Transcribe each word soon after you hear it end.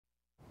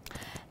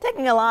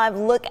Taking a live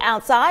look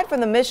outside from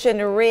the Mission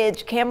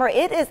Ridge camera,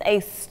 it is a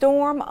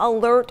storm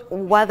alert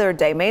weather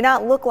day. May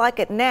not look like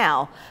it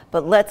now,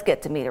 but let's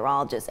get to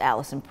meteorologist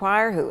Alison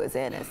Pryor, who is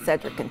in as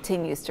Cedric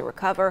continues to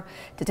recover,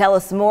 to tell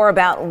us more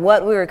about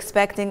what we're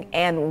expecting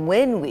and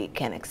when we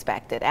can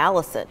expect it.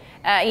 Alison.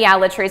 Yeah,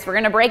 Latrice, we're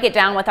going to break it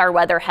down with our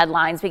weather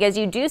headlines because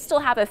you do still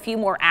have a few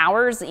more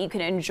hours that you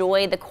can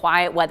enjoy the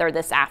quiet weather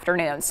this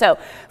afternoon. So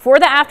for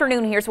the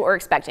afternoon, here's what we're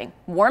expecting.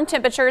 Warm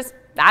temperatures.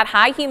 That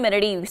high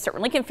humidity, you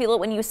certainly can feel it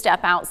when you step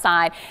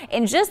outside,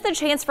 and just the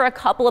chance for a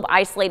couple of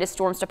isolated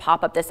storms to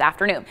pop up this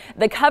afternoon.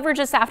 The coverage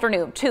this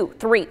afternoon, 2,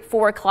 3,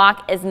 4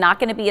 o'clock is not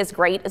going to be as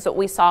great as what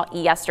we saw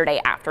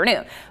yesterday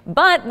afternoon.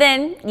 But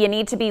then you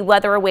need to be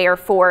weather aware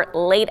for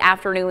late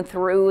afternoon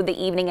through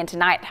the evening into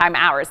nighttime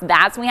hours.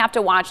 That's when we have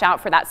to watch out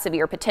for that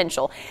severe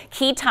potential.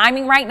 Key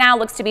timing right now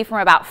looks to be from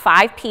about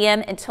 5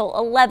 p.m. until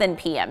 11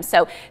 p.m.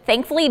 So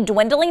thankfully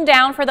dwindling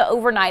down for the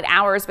overnight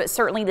hours, but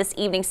certainly this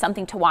evening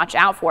something to watch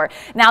out for.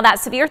 Now that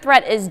severe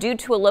threat is due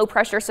to a low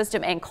pressure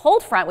system and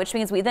cold front, which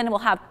means we then will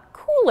have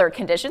cooler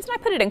conditions, and I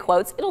put it in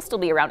quotes. It'll still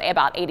be around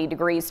about 80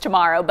 degrees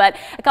tomorrow, but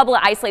a couple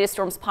of isolated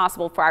storms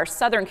possible for our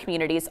southern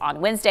communities on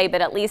Wednesday, but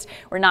at least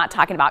we're not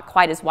talking about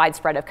quite as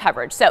widespread of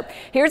coverage. So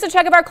here's a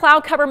check of our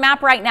cloud cover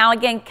map right now.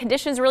 Again,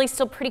 conditions really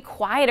still pretty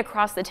quiet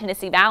across the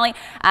Tennessee Valley.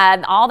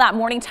 All that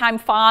morning time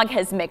fog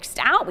has mixed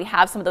out. We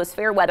have some of those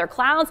fair weather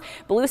clouds,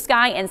 blue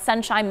sky and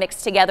sunshine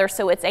mixed together,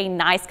 so it's a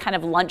nice kind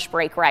of lunch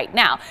break right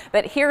now.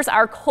 But here's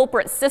our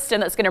culprit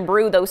system that's going to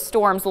brew those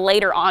storms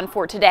later on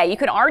for today. You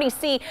can already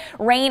see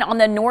rain on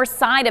the north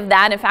side of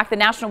that. In fact, the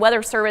National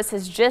Weather Service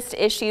has just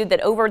issued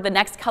that over the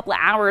next couple of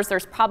hours,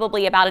 there's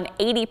probably about an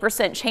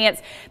 80%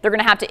 chance they're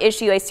going to have to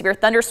issue a severe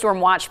thunderstorm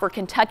watch for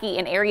Kentucky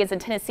and areas in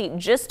Tennessee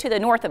just to the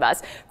north of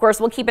us. Of course,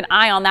 we'll keep an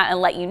eye on that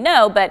and let you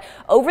know, but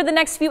over the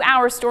next few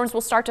hours, storms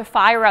will start to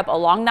fire up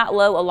along that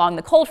low, along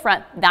the cold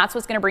front. That's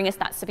what's going to bring us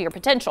that severe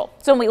potential.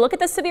 So when we look at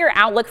the severe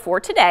outlook for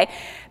today,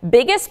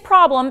 biggest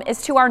problem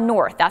is to our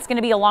north. That's going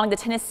to be along the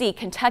Tennessee,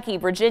 Kentucky,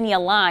 Virginia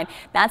line.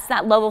 That's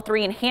that level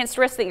 3 enhanced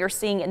risk that you're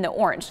seeing in the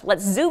orange.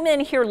 Let's zoom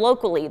in here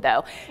locally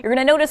though. You're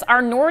going to notice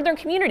our northern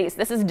communities.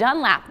 This is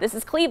Dunlap, this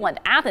is Cleveland,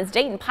 Athens,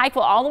 Dayton,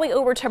 Pikeville, all the way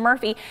over to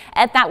Murphy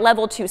at that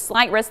level 2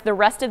 slight risk. The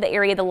rest of the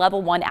area, the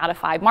level 1 out of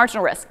 5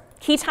 marginal risk.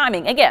 Key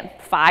timing, again,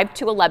 5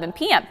 to 11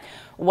 p.m.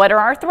 What are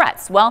our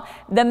threats? Well,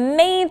 the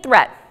main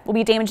threat will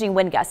be damaging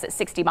wind gusts at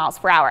 60 miles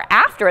per hour.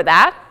 After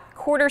that,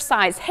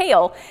 quarter-size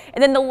hail,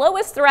 and then the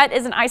lowest threat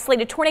is an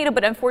isolated tornado,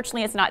 but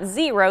unfortunately it's not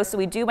 0, so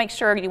we do make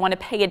sure you want to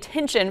pay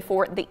attention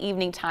for the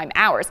evening time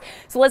hours.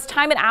 So let's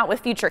time it out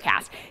with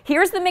Futurecast.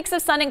 Here's the mix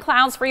of sun and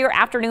clouds for your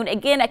afternoon.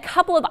 Again, a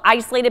couple of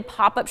isolated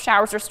pop-up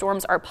showers or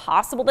storms are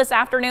possible this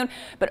afternoon,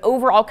 but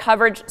overall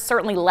coverage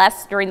certainly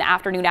less during the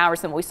afternoon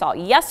hours than what we saw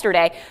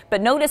yesterday.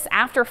 But notice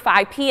after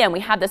 5 p.m. we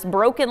have this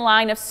broken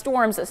line of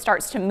storms that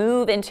starts to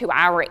move into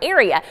our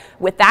area.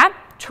 With that,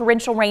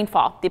 torrential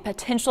rainfall, the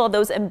potential of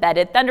those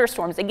embedded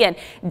thunderstorms. Again,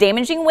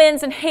 damaging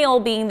winds and hail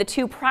being the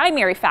two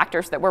primary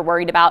factors that we're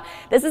worried about.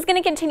 This is going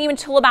to continue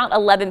until about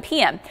 11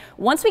 p.m.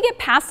 Once we get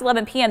past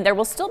 11 p.m., there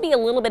will still be a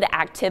little bit of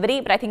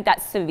activity, but I think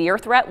that severe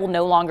threat will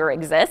no longer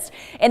exist.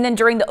 And then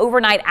during the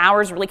overnight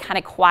hours, really kind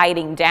of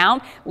quieting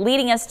down,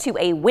 leading us to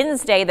a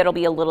Wednesday that'll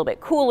be a little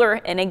bit cooler.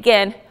 And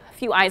again,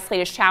 few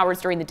isolated showers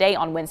during the day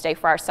on Wednesday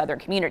for our southern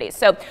communities.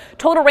 So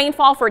total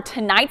rainfall for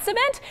tonight's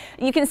event,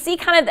 you can see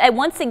kind of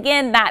once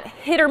again that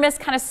hit or miss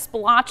kind of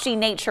splotchy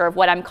nature of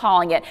what I'm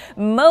calling it.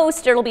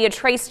 Most it'll be a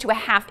trace to a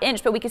 ½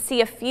 inch, but we can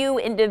see a few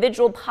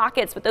individual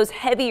pockets with those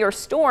heavier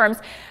storms,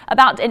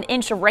 about an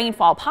inch of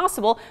rainfall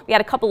possible. We had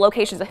a couple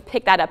locations that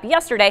picked that up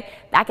yesterday.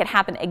 That could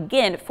happen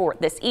again for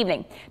this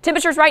evening.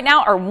 Temperatures right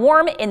now are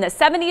warm in the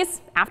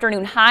 70s.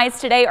 Afternoon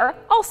highs today are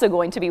also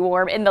going to be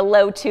warm in the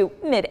low to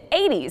mid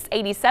 80s.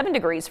 87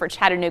 degrees for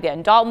Chattanooga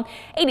and Dalton,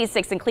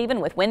 86 in Cleveland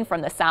with wind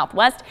from the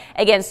southwest.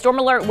 Again, storm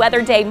alert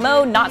weather day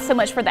mode, not so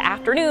much for the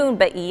afternoon,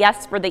 but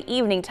yes, for the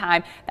evening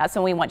time. That's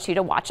when we want you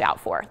to watch out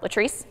for.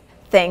 Latrice?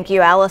 Thank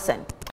you, Alison.